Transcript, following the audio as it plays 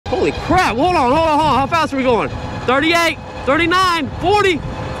Holy crap, hold on. How fast are we going? 38, 39,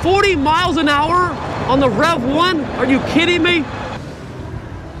 40 miles an hour on the REV1? Are you kidding me?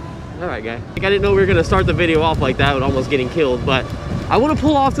 All right, guy. I didn't know we were gonna start the video off like that with almost getting killed, but I wanna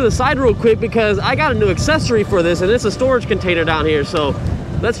pull off to the side real quick because I got a new accessory for this, and it's a storage container down here, so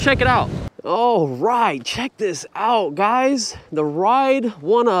let's check it out. All right, check this out, guys. The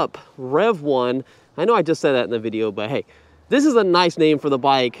RIDE1UP REV1. I know I just said that in the video, but hey, this is a nice name for the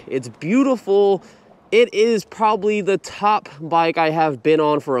bike. It's beautiful. It is probably the top bike I have been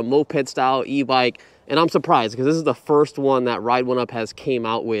on for a moped style e-bike. And I'm surprised because this is the first one that RIDE1UP has came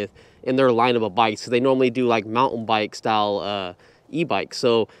out with in their lineup of bikes. So they normally do like mountain bike style e-bikes.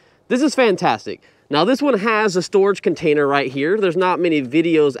 So this is fantastic. Now this one has a storage container right here. There's not many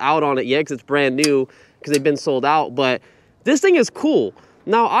videos out on it yet because it's brand new because they've been sold out. But this thing is cool.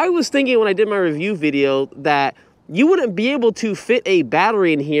 Now I was thinking when I did my review video that you wouldn't be able to fit a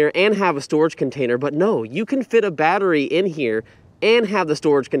battery in here and have a storage container, but no, you can fit a battery in here and have the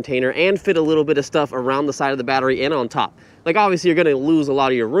storage container and fit a little bit of stuff around the side of the battery and on top. Like obviously you're gonna lose a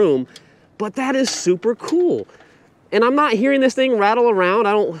lot of your room, but that is super cool. And I'm not hearing this thing rattle around.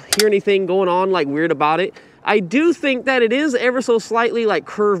 I don't hear anything going on like weird about it. I do think that it is ever so slightly like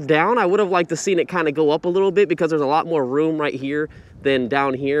curved down. I would have liked to seen it kind of go up a little bit because there's a lot more room right here than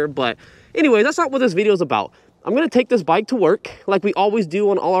down here. But anyway, that's not what this video is about. I'm gonna take this bike to work like we always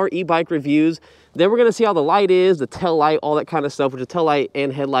do on all our e-bike reviews. Then we're gonna see how the light is, the tail light, all that kind of stuff, which the tail light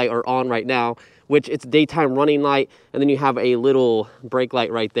and headlight are on right now, which it's daytime running light. And then you have a little brake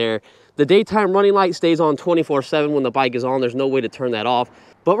light right there. The daytime running light stays on 24/7 when the bike is on. There's no way to turn that off.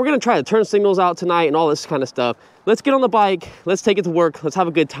 But we're gonna try to turn signals out tonight and all this kind of stuff. Let's get on the bike, let's take it to work, let's have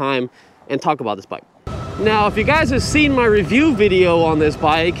a good time and talk about this bike. Now, if you guys have seen my review video on this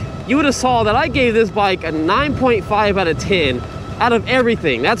bike, you would have saw that I gave this bike a 9.5 out of 10 out of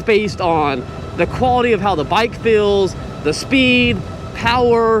everything. That's based on the quality of how the bike feels, the speed,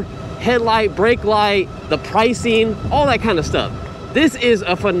 power, headlight, brake light, the pricing, all that kind of stuff. This is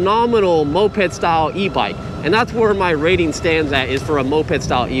a phenomenal moped style e-bike, and that's where my rating stands at, is for a moped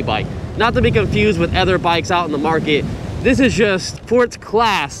style e-bike. Not to be confused with other bikes out in the market. This is just, for its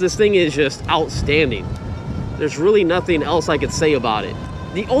class, this thing is just outstanding. There's really nothing else I could say about it.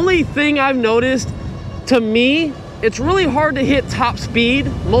 The only thing I've noticed, to me, it's really hard to hit top speed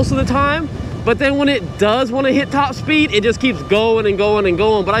most of the time, but then when it does want to hit top speed, it just keeps going and going and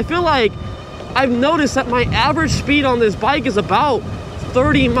going. But I feel like I've noticed that my average speed on this bike is about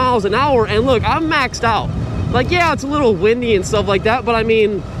 30 miles an hour, and look, I'm maxed out. Like, yeah, it's a little windy and stuff like that, but I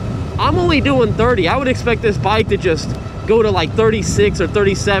mean, I'm only doing 30. I would expect this bike to just go to like 36 or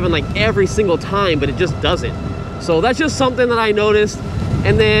 37 like every single time, but it just doesn't. So that's just something that I noticed.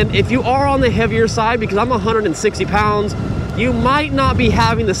 And then if you are on the heavier side, because I'm 160 pounds, you might not be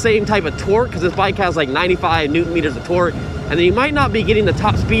having the same type of torque because this bike has like 95 Newton meters of torque, and then you might not be getting the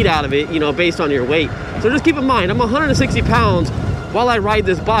top speed out of it, you know, based on your weight. So just keep in mind, I'm 160 pounds while I ride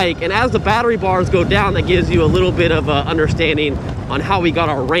this bike, and as the battery bars go down, that gives you a little bit of understanding on how we got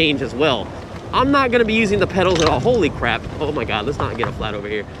our range as well. I'm not gonna be using the pedals at all. Holy crap. Oh my God, let's not get a flat over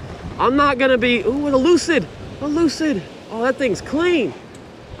here. I'm not gonna be, ooh, a Lucid. Oh, that thing's clean.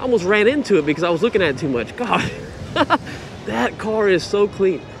 I almost ran into it because I was looking at it too much. God, that car is so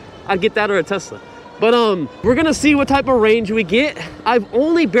clean. I'd get that or a Tesla. But we're gonna see what type of range we get. I've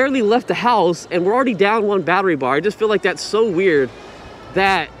only barely left the house and we're already down one battery bar. I just feel like that's so weird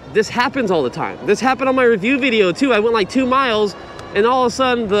that this happens all the time. This happened on my review video too. I went like 2 miles and all of a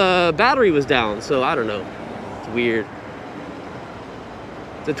sudden the battery was down. So I don't know, it's weird.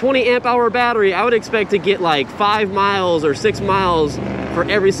 It's a 20 amp hour battery. I would expect to get like 5 miles or 6 miles for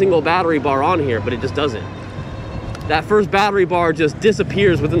every single battery bar on here, but it just doesn't. That first battery bar just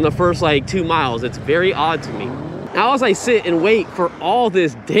disappears within the first like 2 miles. It's very odd to me. Now as I sit and wait for all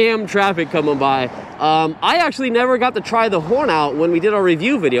this damn traffic coming by, I actually never got to try the horn out when we did our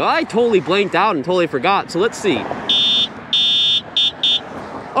review video. I totally blanked out and totally forgot, so let's see.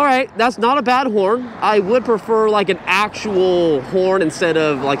 All right, that's not a bad horn. I would prefer like an actual horn instead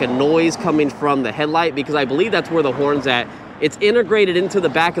of like a noise coming from the headlight, because I believe that's where the horn's at. It's integrated into the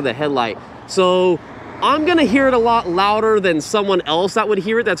back of the headlight. So I'm gonna hear it a lot louder than someone else that would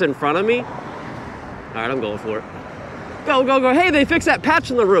hear it that's in front of me. All right, I'm going for it. Go, go, go. Hey, they fixed that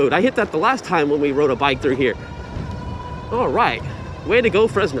patch in the road. I hit that the last time when we rode a bike through here. All right, way to go,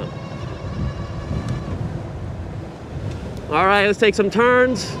 Fresno. All right, let's take some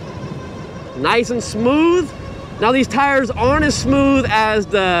turns. Nice and smooth. Now these tires aren't as smooth as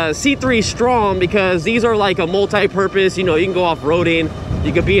the C3 Strong because these are like a multi-purpose, you know, you can go off-roading,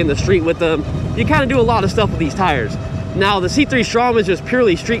 you could be in the street with them. You kind of do a lot of stuff with these tires. Now the C3 Strom is just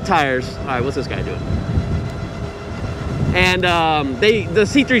purely street tires. All right, what's this guy doing? And the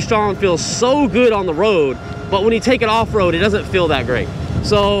C3 Strom feels so good on the road, but when you take it off-road, it doesn't feel that great.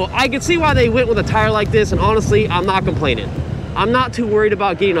 So I can see why they went with a tire like this, and honestly, I'm not complaining. I'm not too worried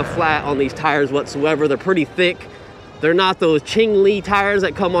about getting a flat on these tires whatsoever. They're pretty thick. They're not those Ching Lee tires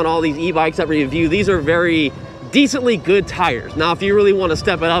that come on all these e-bikes that we review. These are very decently good tires. Now, if you really want to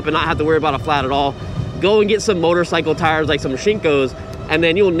step it up and not have to worry about a flat at all, go and get some motorcycle tires like some Shinkos, and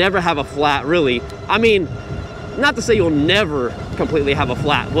then you'll never have a flat, really. I mean, not to say you'll never completely have a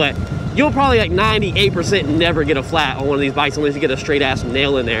flat, but you'll probably like 98% never get a flat on one of these bikes unless you get a straight ass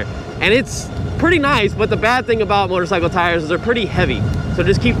nail in there. And it's pretty nice, but the bad thing about motorcycle tires is they're pretty heavy. So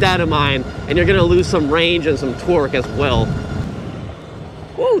just keep that in mind, and you're gonna lose some range and some torque as well.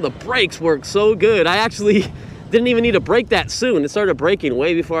 Whoa, the brakes work so good. I actually didn't even need to brake that soon. It started braking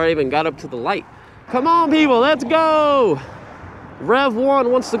way before I even got up to the light. Come on, people, let's go. Rev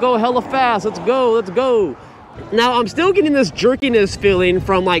 1 wants to go hella fast. Let's go, let's go. Now, I'm still getting this jerkiness feeling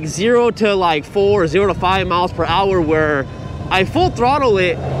from like 0 to like 4 or 0 to 5 miles per hour where I full throttle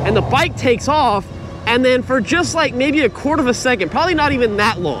it and the bike takes off, and then for just like maybe a quarter of a second, probably not even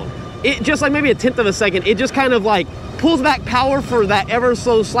that long, it just like maybe a tenth of a second, it just kind of like pulls back power for that ever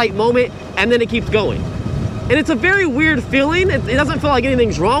so slight moment, and then it keeps going. And it's a very weird feeling. It doesn't feel like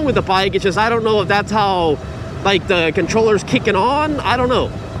anything's wrong with the bike. It's just, I don't know if that's how like the controller's kicking on. I don't know.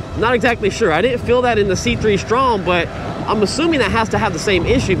 Not exactly sure. I didn't feel that in the C3 Strom, but I'm assuming that has to have the same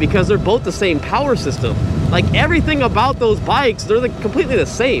issue because they're both the same power system. Like everything about those bikes, they're completely the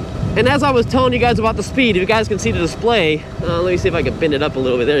same. And as I was telling you guys about the speed, if you guys can see the display, let me see if I can bend it up a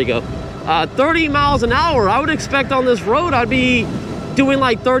little bit. There you go. 30 miles an hour. I would expect on this road I'd be doing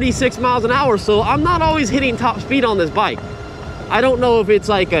like 36 miles an hour. So I'm not always hitting top speed on this bike. I don't know if it's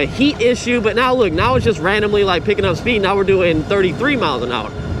like a heat issue, but now look, now it's just randomly like picking up speed. Now we're doing 33 miles an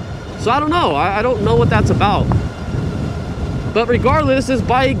hour. So I don't know. I don't know what that's about. But regardless, this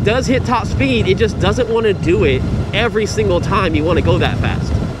bike does hit top speed. It just doesn't want to do it every single time you want to go that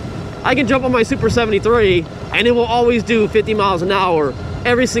fast. I can jump on my Super 73 and it will always do 50 miles an hour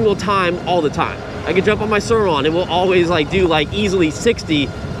every single time, all the time. I can jump on my Sur-Ron. It will always like do like easily 60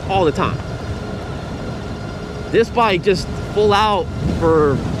 all the time. This bike just full out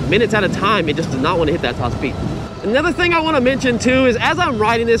for minutes at a time. It just does not want to hit that top speed. Another thing I want to mention too is as I'm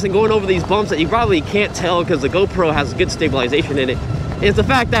riding this and going over these bumps that you probably can't tell because the GoPro has good stabilization in it, is the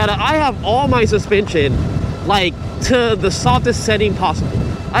fact that I have all my suspension like to the softest setting possible.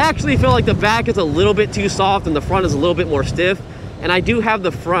 I actually feel like the back is a little bit too soft and the front is a little bit more stiff, and I do have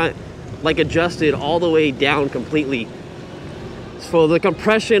the front like adjusted all the way down completely. So the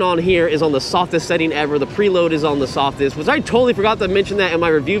compression on here is on the softest setting ever. The preload is on the softest, which I totally forgot to mention that in my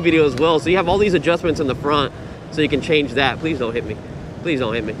review video as well. So you have all these adjustments in the front, so you can change that. Please don't hit me. Please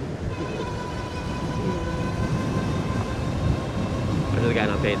don't hit me. There's the guy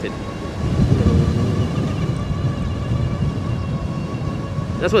not paying attention.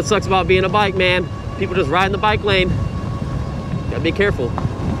 That's what sucks about being a bike, man. People just ride in the bike lane. Gotta be careful.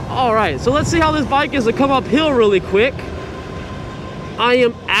 All right, so let's see how this bike is to come uphill really quick. I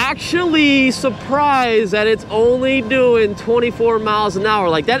am actually surprised that it's only doing 24 miles an hour.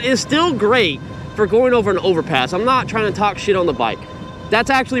 Like, that is still great for going over an overpass. I'm not trying to talk shit on the bike. That's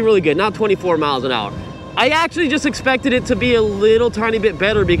actually really good, not 24 miles an hour. I actually just expected it to be a little tiny bit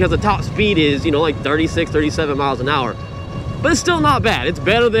better because the top speed is, you know, like 36, 37 miles an hour. But it's still not bad. It's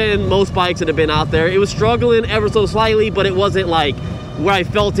better than most bikes that have been out there. It was struggling ever so slightly, but it wasn't like where I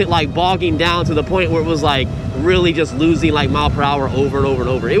felt it like bogging down to the point where it was like really just losing like mile per hour over and over and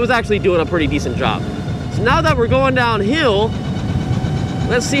over. It was actually doing a pretty decent job. So now that we're going downhill,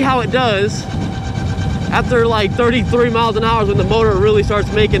 let's see how it does after like 33 miles an hour when the motor really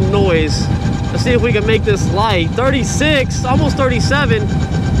starts making noise. Let's see if we can make this light. 36, almost 37.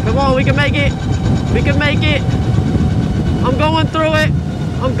 Come on, we can make it. We can make it. I'm going through it.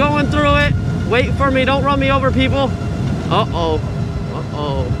 I'm going through it. Wait for me, don't run me over, people. Uh-oh.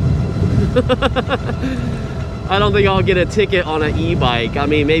 Uh-oh. I don't think I'll get a ticket on an e-bike. I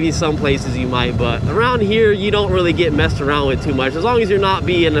mean, maybe some places you might, but around here, you don't really get messed around with too much. As long as you're not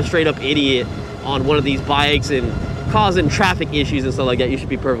being a straight up idiot on one of these bikes and causing traffic issues and stuff like that, you should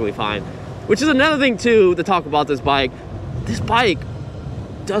be perfectly fine. Which is another thing too to talk about this bike. This bike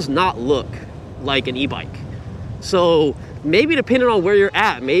does not look like an e-bike. So maybe depending on where you're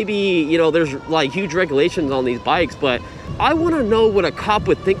at, maybe, you know, there's like huge regulations on these bikes, but I want to know what a cop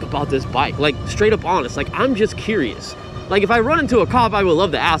would think about this bike. Like, straight up honest, like, I'm just curious. Like, if I run into a cop, I would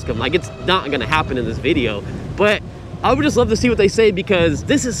love to ask him. Like, it's not going to happen in this video, but I would just love to see what they say because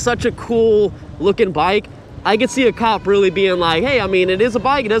this is such a cool looking bike. I could see a cop really being like, hey, I mean, it is a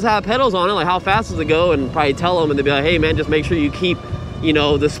bike, it does have pedals on it, like how fast does it go? And probably tell them, and they'd be like, hey man, just make sure you keep, you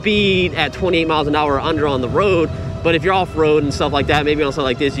know, the speed at 28 miles an hour or under on the road. But if you're off road and stuff like that, maybe on something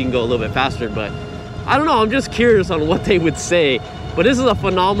like this, you can go a little bit faster. But I don't know, I'm just curious on what they would say. But this is a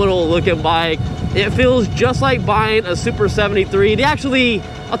phenomenal looking bike. It feels just like buying a Super 73. They actually,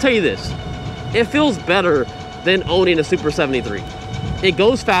 I'll tell you this, it feels better than owning a Super 73. It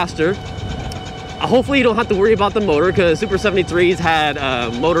goes faster. Hopefully you don't have to worry about the motor, because Super 73s had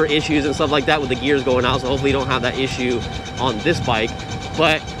motor issues and stuff like that with the gears going out, so hopefully you don't have that issue on this bike.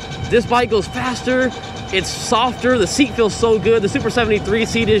 But this bike goes faster, it's softer, the seat feels so good. The Super 73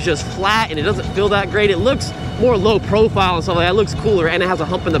 seat is just flat and it doesn't feel that great. It looks more low profile and stuff like that. It looks cooler, and it has a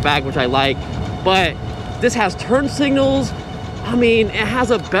hump in the back, which I like. But this has turn signals. I mean, it has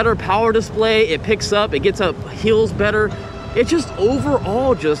a better power display. It picks up, it gets up hills better. It's just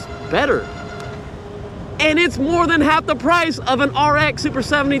overall just better. And it's more than half the price of an RX Super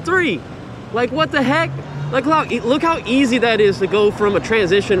 73. Like, what the heck? Like, look how easy that is to go from a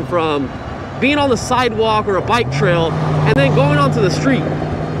transition from being on the sidewalk or a bike trail and then going onto the street.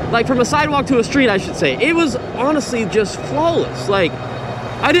 Like, from a sidewalk to a street, I should say. It was honestly just flawless. Like,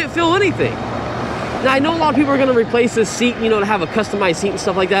 I didn't feel anything. Now, I know a lot of people are gonna replace this seat, you know, to have a customized seat and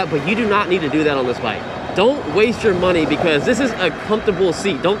stuff like that, but you do not need to do that on this bike. Don't waste your money, because this is a comfortable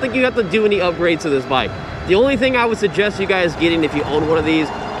seat. Don't think you have to do any upgrades to this bike. The only thing I would suggest you guys getting if you own one of these,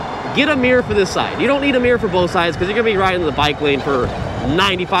 get a mirror for this side. You don't need a mirror for both sides, because you're gonna be riding the bike lane for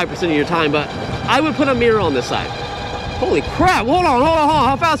 95% of your time, but I would put a mirror on this side. Holy crap, hold on,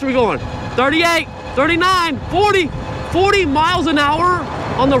 how fast are we going? 38, 39, 40 miles an hour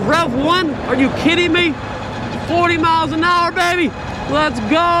on the REV1? Are you kidding me? 40 miles an hour, baby. Let's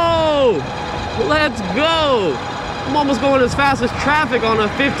go. Let's go. I'm almost going as fast as traffic on a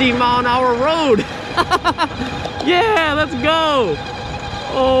 50-mile-an-hour road. Yeah, let's go.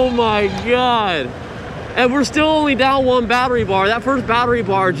 Oh my God. And we're still only down one battery bar. That first battery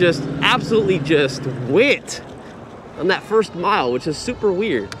bar just absolutely just went on that first mile, which is super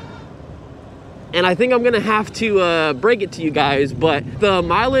weird. And I think I'm gonna have to break it to you guys, but the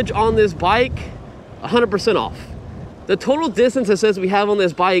mileage on this bike, 100% off. The total distance it says we have on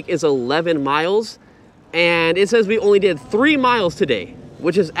this bike is 11 miles, and it says we only did 3 miles today,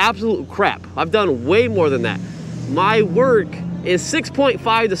 which is absolute crap. I've done way more than that. My work is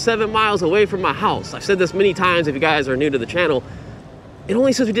 6.5 to 7 miles away from my house. I've said this many times if you guys are new to the channel. It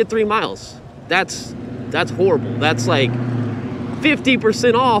only says we did 3 miles. That's horrible. That's like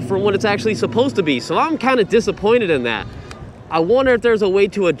 50% off from what it's actually supposed to be. So I'm kind of disappointed in that. I wonder if there's a way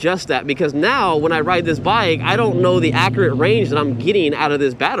to adjust that, because now when I ride this bike, I don't know the accurate range that I'm getting out of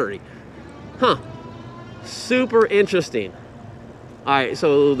this battery. Huh, super interesting. All right,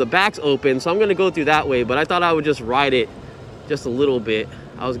 so the back's open, so I'm gonna go through that way, but I thought I would just ride it just a little bit.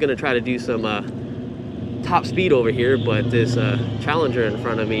 I was gonna try to do some top speed over here, but this Challenger in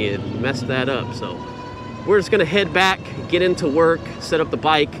front of me, it messed that up. So we're just gonna head back, get into work, set up the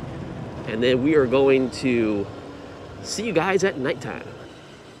bike, and then we are going to see you guys at nighttime.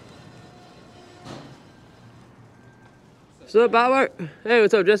 What's up, Albert? Hey,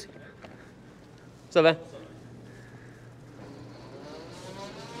 what's up, Jesse? What's up, man?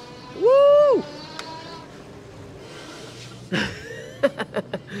 Woo!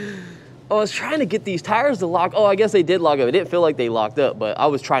 I was trying to get these tires to lock. Oh, I guess they did lock up. It didn't feel like they locked up, but I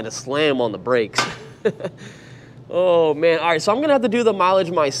was trying to slam on the brakes. Oh, man. All right, so I'm going to have to do the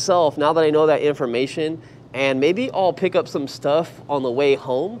mileage myself now that I know that information. And maybe I'll pick up some stuff on the way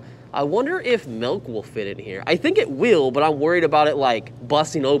home. I wonder if milk will fit in here. I think it will, but I'm worried about it like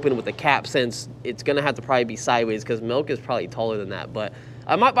busting open with the cap, since it's gonna have to probably be sideways, because milk is probably taller than that. But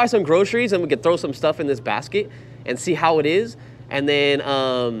I might buy some groceries and we could throw some stuff in this basket and see how it is. And then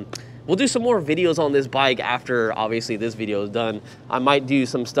we'll do some more videos on this bike after obviously this video is done. I might do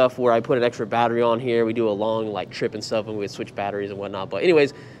some stuff where I put an extra battery on here. We do a long like trip and stuff, and we switch batteries and whatnot. But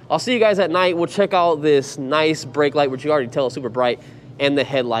anyways, I'll see you guys at night. We'll check out this nice brake light, which you already tell is super bright, and the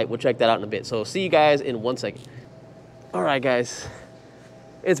headlight. We'll check that out in a bit. So see you guys in 1 second. All right, guys.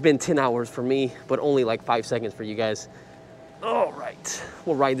 It's been 10 hours for me, but only like 5 seconds for you guys. All right,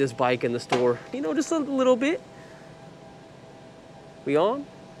 we'll ride this bike in the store, you know, just a little bit. We on? All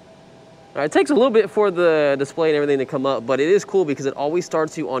right, it takes a little bit for the display and everything to come up, but it is cool because it always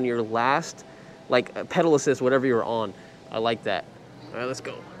starts you on your last, like pedal assist, whatever you're on. I like that. All right, let's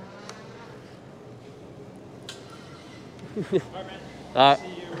go. All right. See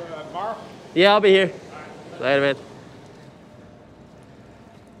you tomorrow? Yeah, I'll be here. Later, man.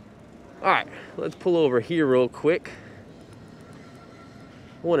 All right, let's pull over here real quick.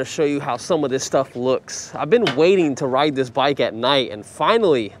 I want to show you how some of this stuff looks. I've been waiting to ride this bike at night, and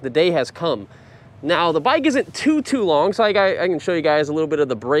finally the day has come. Now the bike isn't too long, so I can show you guys a little bit of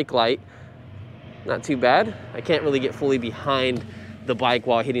the brake light. Not too bad. I can't really get fully behind the bike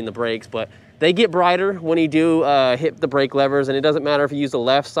while hitting the brakes, but they get brighter when you do hit the brake levers, and it doesn't matter if you use the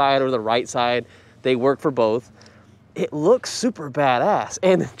left side or the right side. They work for both. It looks super badass.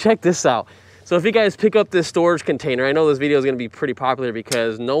 And check this out. So if you guys pick up this storage container, I know this video is going to be pretty popular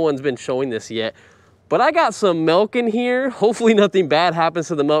because no one's been showing this yet, but I got some milk in here. Hopefully nothing bad happens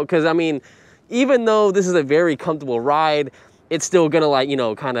to the milk, because I mean, even though this is a very comfortable ride, it's still gonna, like, you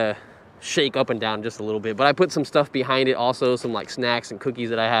know, kind of shake up and down just a little bit. But I put some stuff behind it also, some like snacks and cookies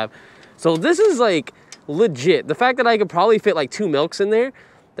that I have. So this is like legit. The fact that I could probably fit like 2 milks in there,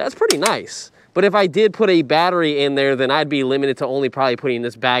 that's pretty nice. But if I did put a battery in there, then I'd be limited to only probably putting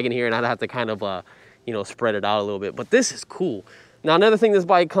this bag in here, and I'd have to kind of, you know, spread it out a little bit. But this is cool. Now, another thing this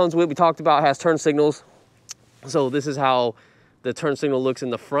bike comes with, we talked about, has turn signals. So this is how the turn signal looks in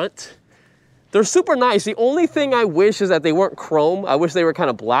the front. They're super nice. The only thing I wish is that they weren't chrome. I wish they were kind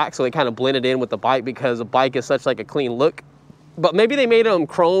of black, so they kind of blended in with the bike, because the bike is such like a clean look. But maybe they made them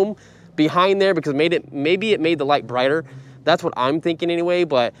chrome behind there because maybe it made the light brighter. That's what I'm thinking anyway,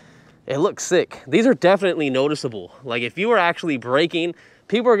 but it looks sick. These are definitely noticeable. Like if you were actually braking,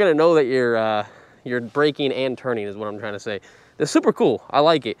 people are gonna know that you're braking and turning, is what I'm trying to say. They're super cool. I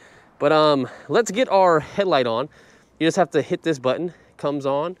like it. But let's get our headlight on. You just have to hit this button. It comes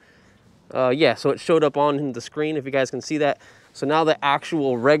on. Yeah, so it showed up on the screen, if you guys can see that. So now the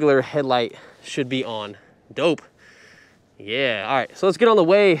actual regular headlight should be on. Dope. Yeah, all right, so let's get on the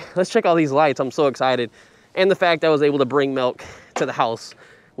way. Let's check all these lights. I'm so excited. And the fact that I was able to bring milk to the house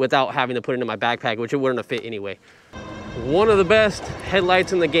without having to put it in my backpack, which it wouldn't have fit anyway. One of the best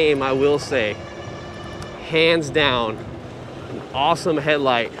headlights in the game, I will say. Hands down, an awesome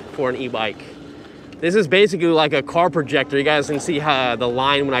headlight for an e-bike. This is basically like a car projector. You guys can see how the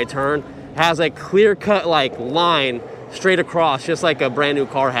line when I turn has a clear-cut like line straight across, just like a brand new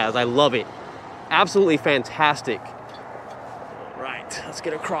car has. I love it. Absolutely fantastic. All right, let's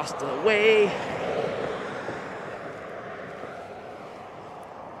get across the way.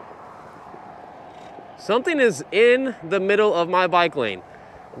 Something is in the middle of my bike lane.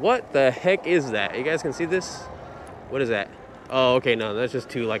 What the heck is that? You guys can see this? What is that? Oh, okay, no, that's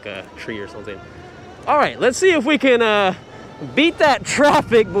just like a tree or something. All right, let's see if we can beat that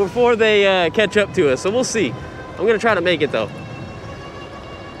traffic before they catch up to us. So we'll see. I'm gonna try to make it though.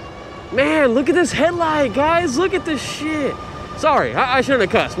 Man, look at this headlight, guys. Look at this shit. Sorry, I shouldn't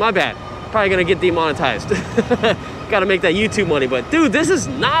have cussed, my bad. Probably gonna get demonetized. Gotta make that YouTube money, but dude, this is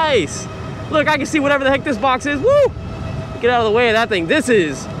nice. Look, I can see whatever the heck this box is. Woo! Get out of the way of that thing. This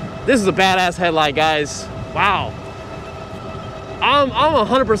is a badass headlight, guys. Wow. I'm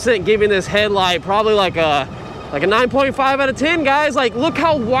 100% giving this headlight probably like a 9.5 out of 10, guys. Like, look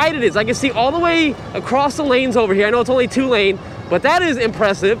how wide it is. I can see all the way across the lanes over here. I know it's only 2 lane, but that is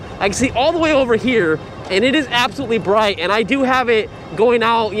impressive. I can see all the way over here, and it is absolutely bright. And I do have it going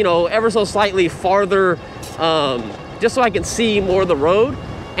out, you know, ever so slightly farther, just so I can see more of the road.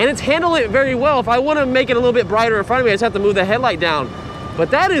 And it's handling it very well. If I want to make it a little bit brighter in front of me, I just have to move the headlight down.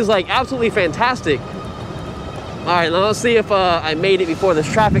 But that is like absolutely fantastic. All right, now let's see if I made it before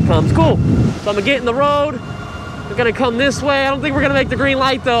this traffic comes. Cool. So I'm gonna get in the road. We're gonna come this way. I don't think we're gonna make the green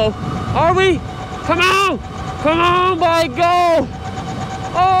light though. Are we? Come on! Come on, bike, go!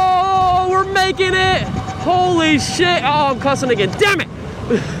 Oh, we're making it! Holy shit! Oh, I'm cussing again. Damn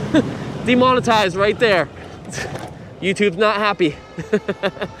it! Demonetized right there. YouTube's not happy.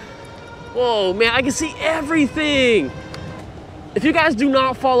 Whoa, man, I can see everything. If you guys do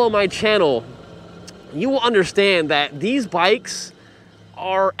not follow my channel, you will understand that these bikes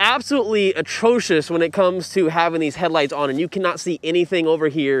are absolutely atrocious when it comes to having these headlights on, and you cannot see anything over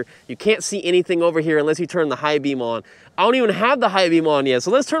here. You can't see anything over here unless you turn the high beam on. I don't even have the high beam on yet, so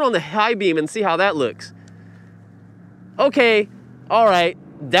let's turn on the high beam and see how that looks. Okay, all right,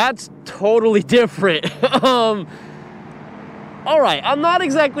 that's totally different. All right, I'm not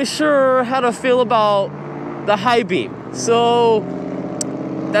exactly sure how to feel about the high beam, so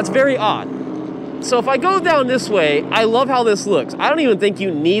that's very odd. So if I go down this way, I love how this looks. I don't even think you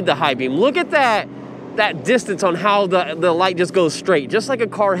need the high beam. Look at that distance on how the light just goes straight, just like a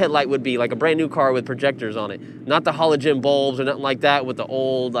car headlight would be, like a brand new car with projectors on it. Not the halogen bulbs or nothing like that with the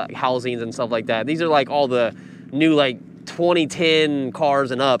old housings and stuff like that. These are like all the new like 2010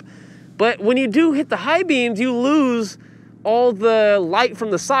 cars and up. But when you do hit the high beams, you lose all the light from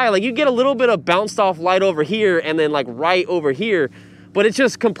the side. Like you get a little bit of bounced off light over here and then like right over here, but it's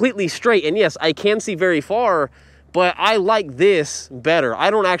just completely straight. And yes, I can see very far, but I like this better. I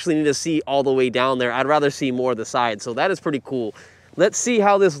don't actually need to see all the way down there. I'd rather see more of the side. So that is pretty cool. Let's see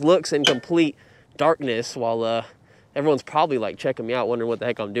how this looks in complete darkness while everyone's probably like checking me out, wondering what the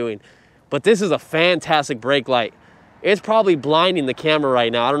heck I'm doing. But this is a fantastic brake light. It's probably blinding the camera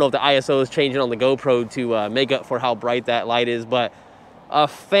right now. I don't know if the ISO is changing on the GoPro to make up for how bright that light is, but a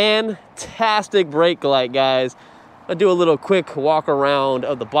fantastic brake light, guys. I'll do a little quick walk around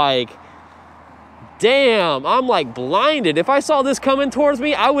of the bike. Damn, I'm like blinded. If I saw this coming towards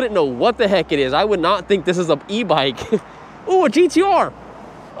me, I wouldn't know what the heck it is. I would not think this is an e-bike. Ooh, a GTR.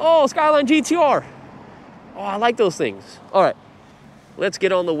 Oh, Skyline GTR. Oh, I like those things. All right, let's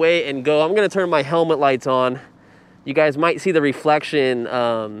get on the way and go. I'm gonna turn my helmet lights on. You guys might see the reflection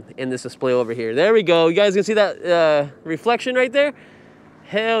in this display over here. There we go. You guys can see that reflection right there?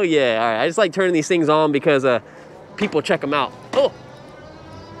 Hell yeah. All right, I just like turning these things on because people check them out. Oh,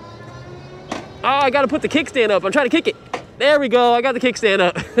 I gotta put the kickstand up. I'm trying to kick it. There we go, I got the kickstand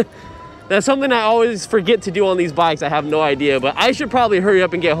up. That's something I always forget to do on these bikes. I have no idea, but I should probably hurry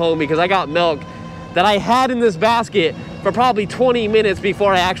up and get home because I got milk that I had in this basket for probably 20 minutes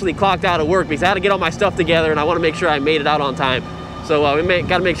before I actually clocked out of work because I had to get all my stuff together and I wanna make sure I made it out on time. So we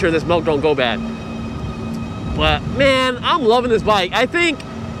gotta make sure this milk don't go bad. But man, I'm loving this bike. I think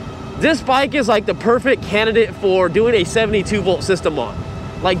this bike is like the perfect candidate for doing a 72 volt system on.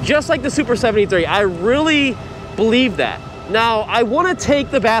 Like just like the Super 73, I really believe that. Now I want to take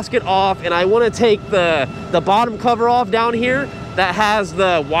the basket off and I want to take the bottom cover off down here that has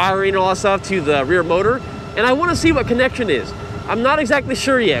the wiring and all that stuff to the rear motor, and I want to see what connection is. I'm not exactly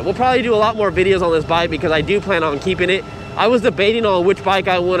sure yet. We'll probably do a lot more videos on this bike because I do plan on keeping it. I was debating on which bike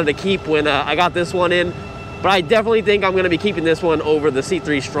I wanted to keep when I got this one in, but I definitely think I'm going to be keeping this one over the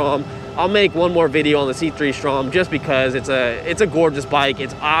C3 Strom. I'll make one more video on the C3 Strom just because it's a gorgeous bike.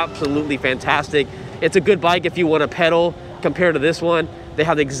 It's absolutely fantastic. It's a good bike if you want to pedal compared to this one. They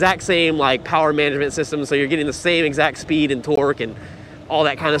have the exact same like power management system, so you're getting the same exact speed and torque and all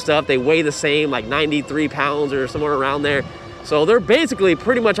that kind of stuff. They weigh the same, like 93 pounds or somewhere around there. So they're basically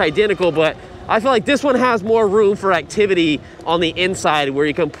pretty much identical, but I feel like this one has more room for activity on the inside where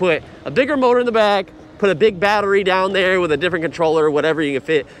you can put a bigger motor in the back, put a big battery down there with a different controller, whatever you can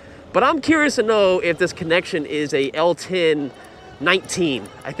fit. But I'm curious to know if this connection is a L1019.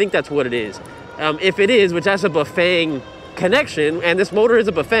 I think that's what it is. If it is, which that's a Bafang connection, and this motor is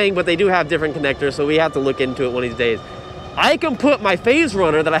a Bafang, but they do have different connectors, so we have to look into it one of these days. I can put my phase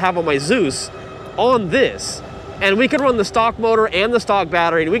runner that I have on my Zeus on this, and we can run the stock motor and the stock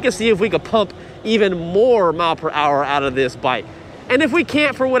battery, and we can see if we could pump even more mile per hour out of this bike. And if we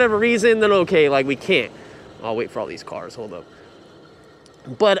can't for whatever reason, then okay, like we can't. I'll wait for all these cars, hold up.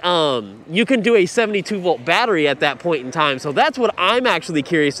 But you can do a 72 volt battery at that point in time. So that's what I'm actually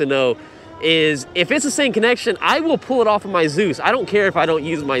curious to know is if it's the same connection, I will pull it off of my Zeus. I don't care if I don't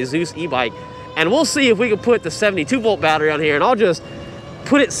use my Zeus e-bike. And we'll see if we can put the 72 volt battery on here, and I'll just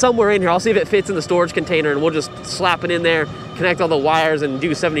put it somewhere in here. I'll see if it fits in the storage container, and we'll just slap it in there, connect all the wires, and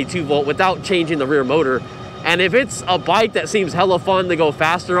do 72 volt without changing the rear motor. And if it's a bike that seems hella fun to go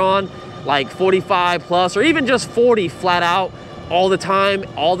faster on, like 45 plus, or even just 40 flat out, all the time,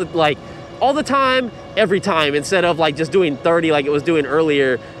 every time, instead of like just doing 30 like it was doing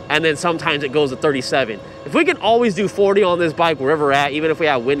earlier, and then sometimes it goes to 37. If we can always do 40 on this bike wherever we're at, even if we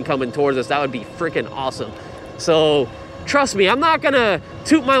have wind coming towards us, that would be freaking awesome. So trust me, I'm not gonna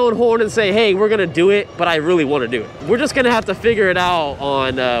toot my own horn and say, hey, we're gonna do it, but I really wanna do it. We're just gonna have to figure it out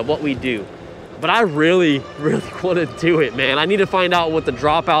on what we do. But I really, really wanna do it, man. I need to find out what the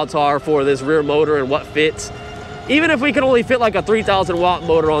dropouts are for this rear motor and what fits. Even if we can only fit like a 3,000 watt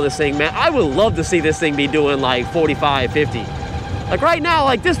motor on this thing, man, I would love to see this thing be doing like 45, 50. Like right now,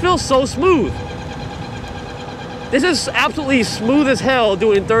 like this feels so smooth. This is absolutely smooth as hell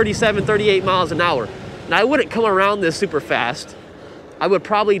doing 37, 38 miles an hour. Now I wouldn't come around this super fast. I would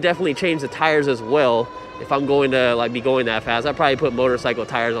probably definitely change the tires as well if I'm going to like be going that fast. I'd probably put motorcycle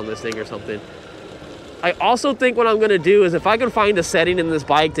tires on this thing or something. I also think what I'm gonna do is if I can find a setting in this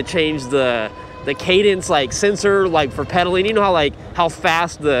bike to change the cadence like sensor like for pedaling, you know how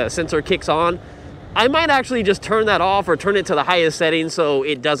fast the sensor kicks on, I might actually just turn that off or turn it to the highest setting so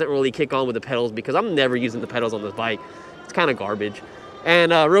it doesn't really kick on with the pedals, because I'm never using the pedals on this bike. It's kind of garbage.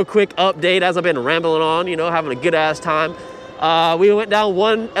 And real quick update, as I've been rambling on, you know, having a good ass time, we went down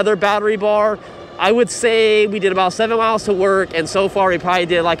one other battery bar. I would say we did about 7 miles to work, and so far we probably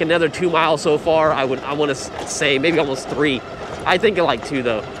did like another 2 miles so far. I want to say maybe almost 3. I think like 2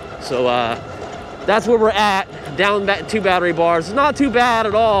 though. So that's where we're at, down 2 battery bars. It's not too bad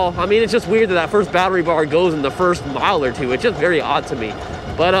at all. I mean, it's just weird that that first battery bar goes in the first mile or two. It's just very odd to me.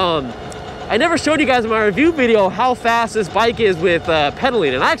 But I never showed you guys in my review video how fast this bike is with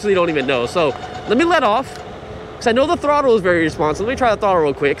pedaling, and I actually don't even know. So let me let off, because I know the throttle is very responsive. Let me try the throttle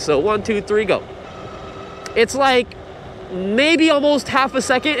real quick. So 1, 2, 3, go. It's like maybe almost half a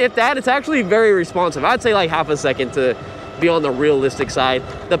second, if that. It's actually very responsive. I'd say like half a second to be on the realistic side.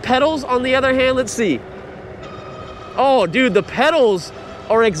 The pedals, on the other hand, let's see. Oh, dude, the pedals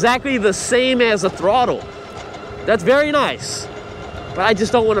are exactly the same as the throttle. That's very nice. But I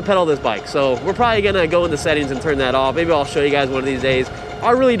just don't want to pedal this bike. So we're probably gonna go in the settings and turn that off. Maybe I'll show you guys one of these days.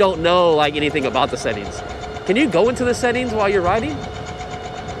 I really don't know like anything about the settings. Can you go into the settings while you're riding?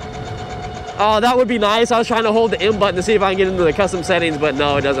 Oh, that would be nice. I was trying to hold the M button to see if I can get into the custom settings, but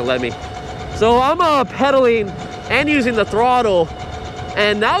no, it doesn't let me. So I'm pedaling and using the throttle,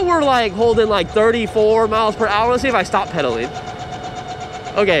 and now we're like holding like 34 miles per hour. Let's see if I stop pedaling.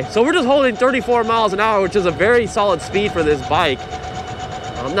 Okay, so we're just holding 34 miles an hour, which is a very solid speed for this bike.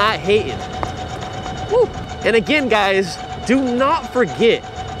 I'm not hating. Woo. And again, guys, do not forget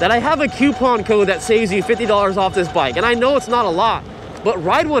that I have a coupon code that saves you $50 off this bike. And I know it's not a lot, but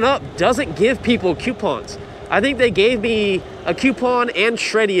RIDE1UP doesn't give people coupons. I think they gave me a coupon and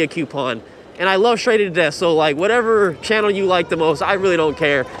Shreddy a coupon. And I love Shreddy to death, so like whatever channel you like the most, I really don't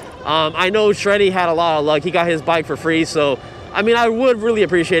care. I know Shreddy had a lot of luck. He got his bike for free, so I mean, I would really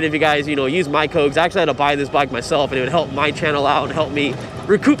appreciate it if you guys, you know, use my codes. I actually had to buy this bike myself, and it would help my channel out and help me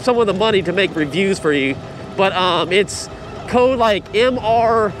recoup some of the money to make reviews for you. But it's code like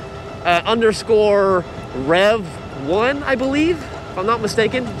MR underscore REV1, I believe, if I'm not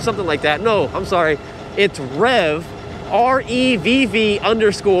mistaken, something like that. No, I'm sorry. It's REV, REVV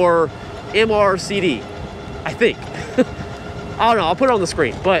underscore MRCD, I think. I don't know, I'll put it on the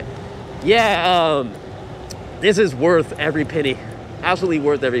screen. But yeah, this is worth every penny. Absolutely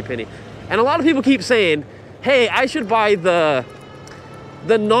worth every penny. And a lot of people keep saying, hey, I should buy the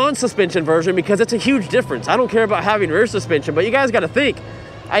non-suspension version because it's a huge difference. I don't care about having rear suspension, but you guys gotta think.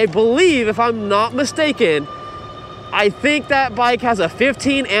 I believe, if I'm not mistaken, I think that bike has a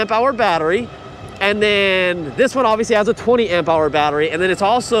 15 amp hour battery, and then this one obviously has a 20 amp hour battery, and then it's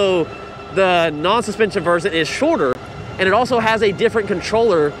also, the non-suspension version is shorter, and it also has a different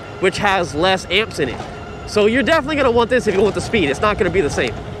controller which has less amps in it. So you're definitely gonna want this if you want the speed. It's not gonna be the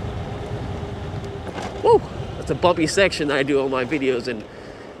same. Woo, that's a bumpy section that I do on my videos, and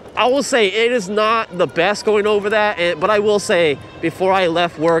I will say it is not the best going over that, but I will say before I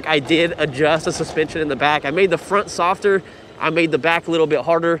left work, I did adjust the suspension in the back. I made the front softer, I made the back a little bit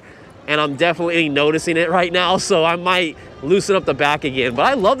harder, and I'm definitely noticing it right now, so I might loosen up the back again. But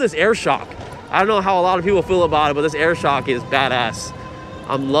I love this air shock. I don't know how a lot of people feel about it, but this air shock is badass.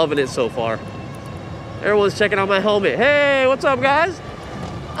 I'm loving it so far. Everyone's checking out my helmet. Hey, what's up, guys?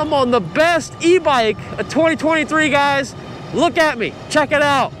 I'm on the best e-bike of 2023, guys. Look at me, check it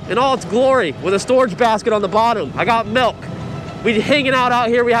out in all its glory with a storage basket on the bottom. I got milk. We hanging out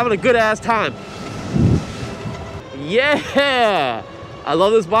here, we having a good ass time. Yeah, I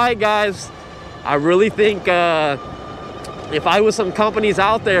love this bike, guys. I really think if I was some companies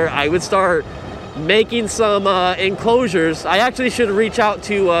out there, I would start making some enclosures. I actually should reach out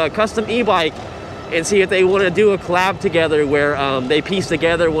to Custom E-Bike and see if they want to do a collab together where they piece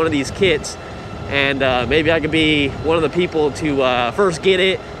together one of these kits. And maybe I could be one of the people to first get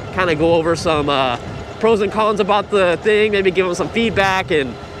it, kind of go over some pros and cons about the thing, maybe give them some feedback,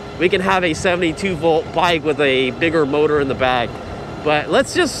 and we can have a 72-volt bike with a bigger motor in the back. But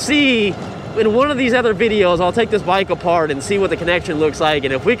let's just see, in one of these other videos, I'll take this bike apart and see what the connection looks like,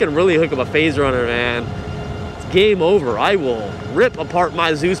 and if we can really hook up a phase runner, man, it's game over. I will rip apart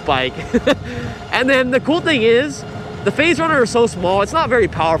my Zeus bike. And then the cool thing is, the phase runner is so small, it's not very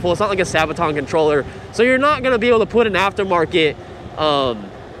powerful. It's not like a Sabaton controller. So you're not gonna be able to put an aftermarket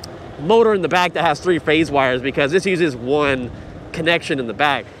motor in the back that has 3 phase wires, because this uses 1 connection in the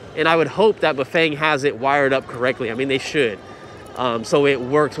back. And I would hope that Bafang has it wired up correctly. I mean, they should. So it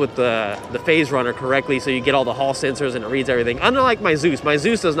works with the phase runner correctly, so you get all the hall sensors and it reads everything. Unlike my Zeus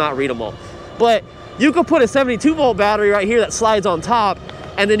does not read them all. But you could put a 72-volt battery right here that slides on top,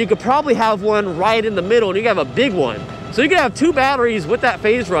 and then you could probably have one right in the middle, and you can have a big one. So you could have 2 batteries with that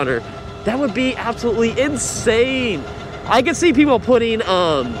phase runner. That would be absolutely insane. I could see people putting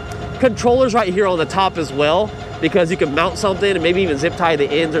controllers right here on the top as well, because you can mount something and maybe even zip tie the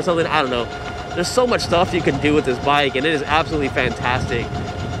ends or something. I don't know. There's so much stuff you can do with this bike, and it is absolutely fantastic.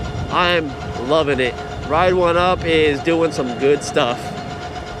 I'm loving it. RIDE1UP is doing some good stuff.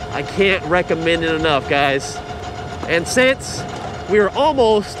 I can't recommend it enough, guys. And since we're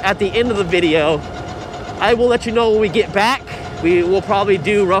almost at the end of the video, I will let you know when we get back. We will probably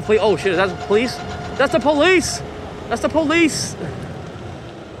do roughly, oh shit, is that the police? That's the police! That's the police!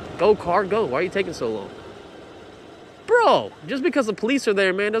 Go, car, go. Why are you taking so long? Bro, just because the police are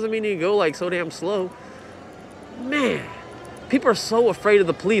there, man, doesn't mean you go like so damn slow. Man, people are so afraid of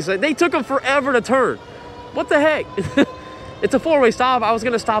the police. Like, they took them forever to turn. What the heck? It's a four-way stop. I was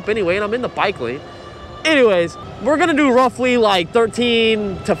gonna stop anyway, and I'm in the bike lane. Anyways, we're gonna do roughly like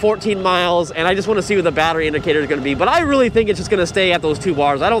 13 to 14 miles, and I just wanna see what the battery indicator is gonna be. But I really think it's just gonna stay at those 2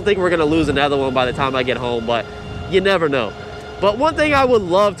 bars. I don't think we're gonna lose another one by the time I get home, but you never know. But one thing I would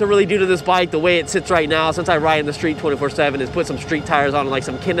love to really do to this bike, the way it sits right now, since I ride in the street 24/7, is put some street tires on, like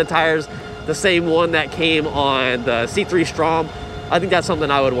some Kenda tires, the same one that came on the C3 Strom. I think that's something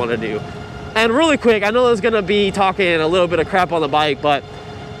I would wanna do. And really quick, I know there's gonna be talking a little bit of crap on the bike, but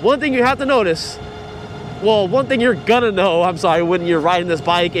one thing you have to notice, well, one thing you're gonna know, I'm sorry, when you're riding this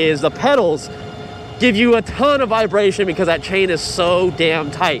bike is the pedals give you a ton of vibration because that chain is so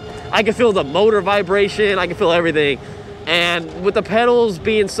damn tight. I can feel the motor vibration, I can feel everything. And with the pedals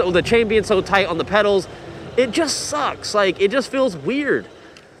being so, the chain being so tight on the pedals, it just sucks. Like, it just feels weird.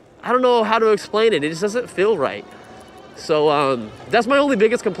 I don't know how to explain it. It just doesn't feel right. So that's my only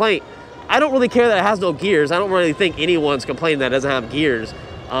biggest complaint. I don't really care that it has no gears. I don't really think anyone's complaining that it doesn't have gears.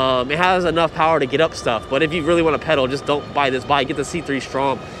 It has enough power to get up stuff, but if you really want to pedal, just don't buy this bike. Get the C3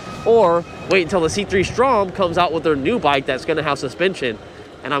 Strom, or wait until the C3 Strom comes out with their new bike that's going to have suspension,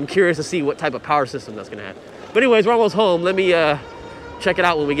 and I'm curious to see what type of power system that's going to have. But anyways, we're almost home. Let me check it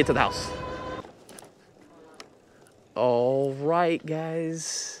out when we get to the house. All right,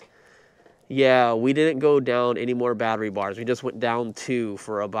 guys. Yeah, we didn't go down any more battery bars. We just went down 2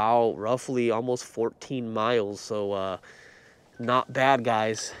 for about roughly almost 14 miles, so not bad,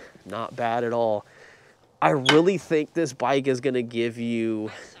 guys. Not bad at all. I really think this bike is going to give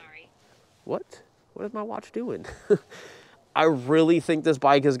you... Sorry. What? What is my watch doing? I really think this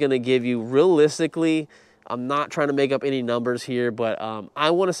bike is going to give you, realistically, I'm not trying to make up any numbers here, but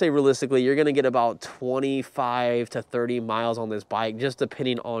I want to say realistically, you're going to get about 25 to 30 miles on this bike, just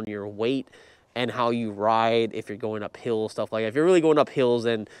depending on your weight and how you ride, if you're going up hills, stuff like that. If you're really going up hills,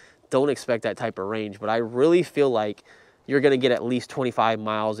 then don't expect that type of range. But I really feel like you're going to get at least 25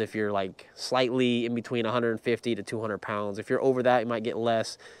 miles if you're like slightly in between 150 to 200 pounds. If you're over that, you might get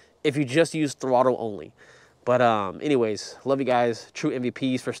less if you just use throttle only. But anyways, love you guys. True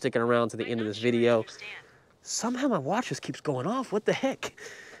MVPs for sticking around to the end of this video. Somehow my watch just keeps going off. What the heck?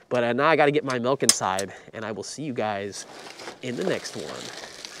 But now I got to get my milk inside, and I will see you guys in the next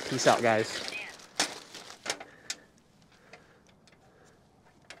one. Peace out, guys.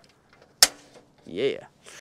 Yeah.